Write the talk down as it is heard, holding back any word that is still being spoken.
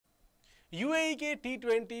UAE के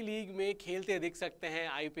टी20 league में खेलते दिख सकते हैं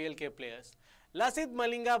आईपीएल के प्लेयर्स। लसिथ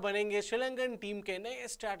मलिंगा बनेंगे श्रीलंकन टीम के नए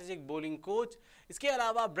स्ट्रैटेजिक बॉलिंग कोच। इसके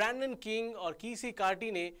अलावा ब्रैंडन किंग और कीसी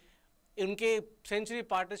कार्टी ने उनके सेंचुरी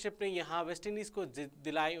पार्टनरशिप ने यहां वेस्टइंडीज़ को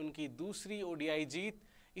दिलाई उनकी दूसरी ओडीआई जीत।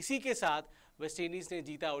 इसी के साथ वेस्टइंडीज़ ने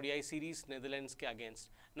जीता ओडीआई सीरीज नीदरलैंड्स के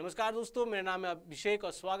अगेंस्ट। नमस्कार दोस्तों, मेरा नाम है अभिषेक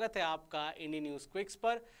और स्वागत है आपका इंडी न्यूज़ क्विक्स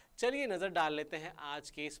पर। चलिए नज़र डाल लेते हैं आज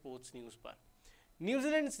के स्पोर्ट्स न्यूज़ पर। New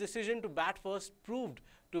Zealand's decision to bat first proved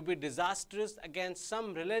to be disastrous against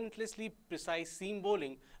some relentlessly precise seam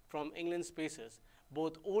bowling from England's pacers,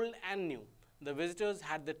 both old and new. The visitors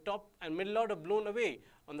had the top and middle order blown away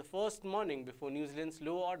on the first morning before New Zealand's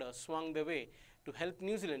lower order swung their way to help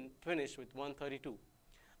New Zealand finish with 132.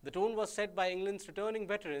 The tone was set by England's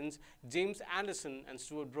returning veterans James Anderson and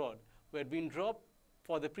Stuart Broad, who had been dropped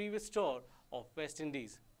for the previous tour of West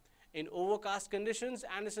Indies. In overcast conditions,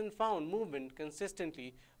 Anderson found movement consistently,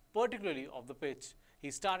 particularly off the pitch.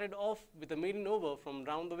 He started off with a maiden over from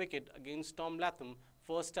round the wicket against Tom Latham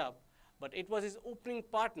first up, but it was his opening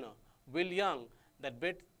partner, Will Young, that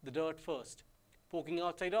bit the dirt first. Poking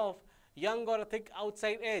outside off, Young got a thick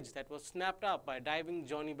outside edge that was snapped up by diving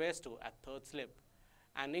Johnny Bairstow at third slip.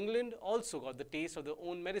 And England also got the taste of their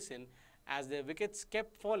own medicine as their wickets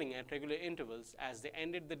kept falling at regular intervals as they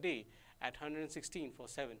ended the day at 116 for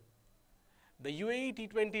 7. The UAE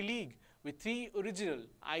T20 League, with 3 original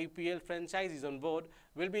IPL franchises on board,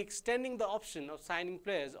 will be extending the option of signing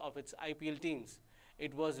players of its IPL teams.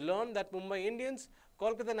 It was learned that Mumbai Indians,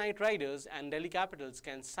 Kolkata Knight Riders and Delhi Capitals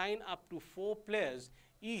can sign up to 4 players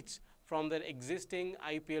each from their existing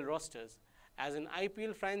IPL rosters. As an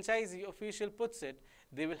IPL franchisee official puts it,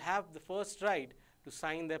 they will have the first right to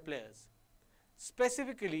sign their players.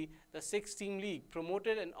 Specifically, the 6-team league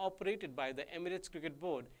promoted and operated by the Emirates Cricket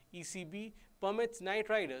Board (ECB) permits Knight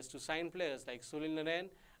Riders to sign players like Sunil Narine,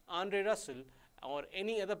 Andre Russell or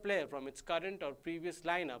any other player from its current or previous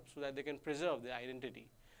lineup so that they can preserve their identity.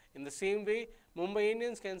 In the same way, Mumbai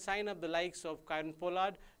Indians can sign up the likes of Kieron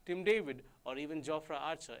Pollard, Tim David or even Jofra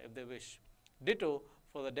Archer if they wish. Ditto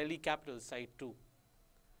for the Delhi Capitals side too.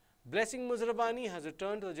 Blessing Muzarabani has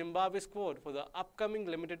returned to the Zimbabwe squad for the upcoming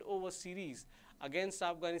limited over series against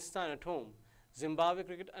Afghanistan at home, Zimbabwe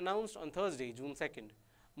Cricket announced on Thursday, June 2nd.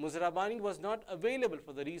 Muzarabani was not available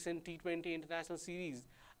for the recent T20 international series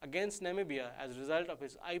against Namibia as a result of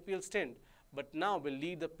his IPL stint, but now will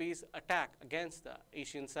lead the pace attack against the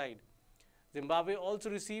Asian side. Zimbabwe also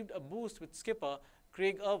received a boost with skipper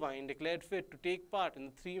Craig Irvine declared fit to take part in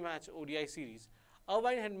the 3-match ODI series.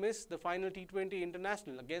 Irvine had missed the final T20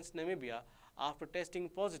 international against Namibia after testing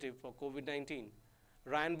positive for COVID-19.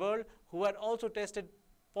 Ryan Boult, who had also tested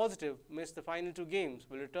positive, missed the final 2 games,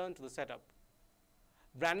 will return to the setup.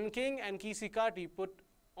 Brandon King and Keacy Carty put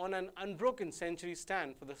on an unbroken century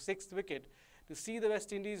stand for the 6th wicket to see the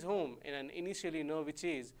West Indies home in an initially nervy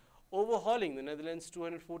chase, overhauling the Netherlands'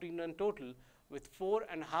 214-run total with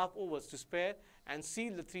 4.5 overs to spare and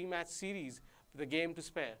seal the 3-match series with a game to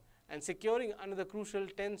spare, and securing another crucial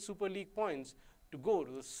 10 Super League points to go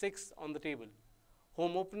to the 6th on the table.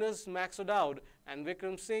 Home openers Max O'Dowd and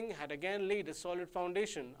Vikram Singh had again laid a solid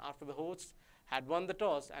foundation after the hosts had won the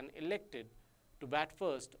toss and elected to bat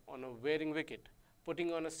first on a wearing wicket,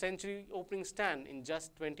 putting on a century opening stand in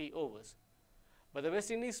just 20 overs. But the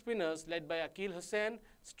West Indies spinners led by Akeal Hussain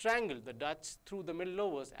strangled the Dutch through the middle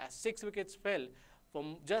overs as 6 wickets fell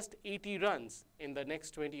for just 80 runs in the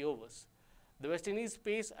next 20 overs. The West Indies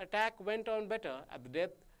pace attack went on better at the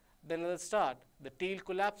death than at the start, the tail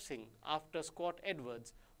collapsing after Scott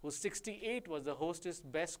Edwards, whose 68 was the hostess'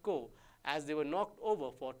 best score as they were knocked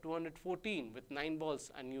over for 214 with 9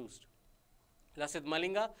 balls unused. Lasith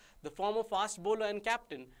Malinga, the former fast bowler and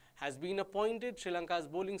captain, has been appointed Sri Lanka's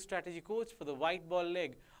bowling strategy coach for the white ball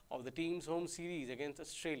leg of the team's home series against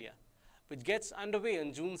Australia, which gets underway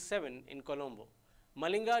on June 7 in Colombo.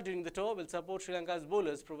 Malinga during the tour will support Sri Lanka's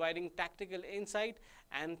bowlers, providing tactical insight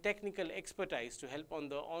and technical expertise to help on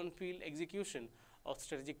the on-field execution of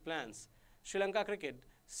strategic plans, Sri Lanka Cricket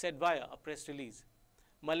said via a press release.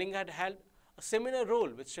 Malinga had held a similar role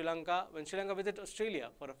with Sri Lanka when Sri Lanka visited Australia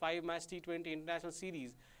for a 5-match T20 international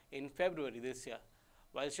series in February this year.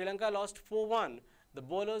 While Sri Lanka lost 4-1, the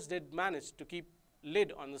bowlers did manage to keep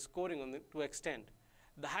lid on the scoring to extent.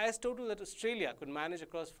 The highest total that Australia could manage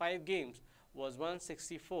across 5 games was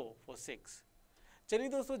 164 for 6. चलिए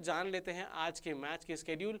दोस्तों, जान लेते हैं आज के match के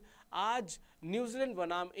schedule. आज New Zealand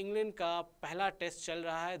बनाम इंग्लैंड का पहला टेस्ट चल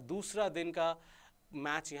रहा है। दूसरा दिन का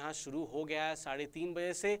मैच यहाँ शुरू हो गया है 3:30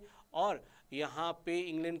 बजे से और यहाँ पे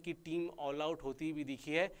इंग्लैंड की टीम ऑल आउट होती भी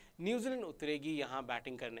दिखी है। न्यूजीलैंड उतरेगी यहाँ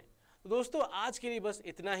बैटिंग करने। तो दोस्तों आज के लिए बस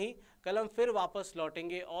इतना ही। कल हम फिर वापस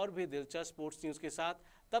लौटेंगे और भी दिलचस्प स्पोर्ट्स न्यूज़ के साथ।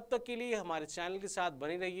 तब तक के लिए हमारे चैनल के साथ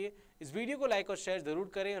बने रहिए। इस वीडियो को लाइक और शेयर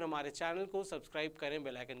ज़रूर करें और हमारे चैनल को सब्सक्राइब करें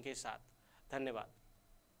बेल आइकन के साथ। धन्यवाद।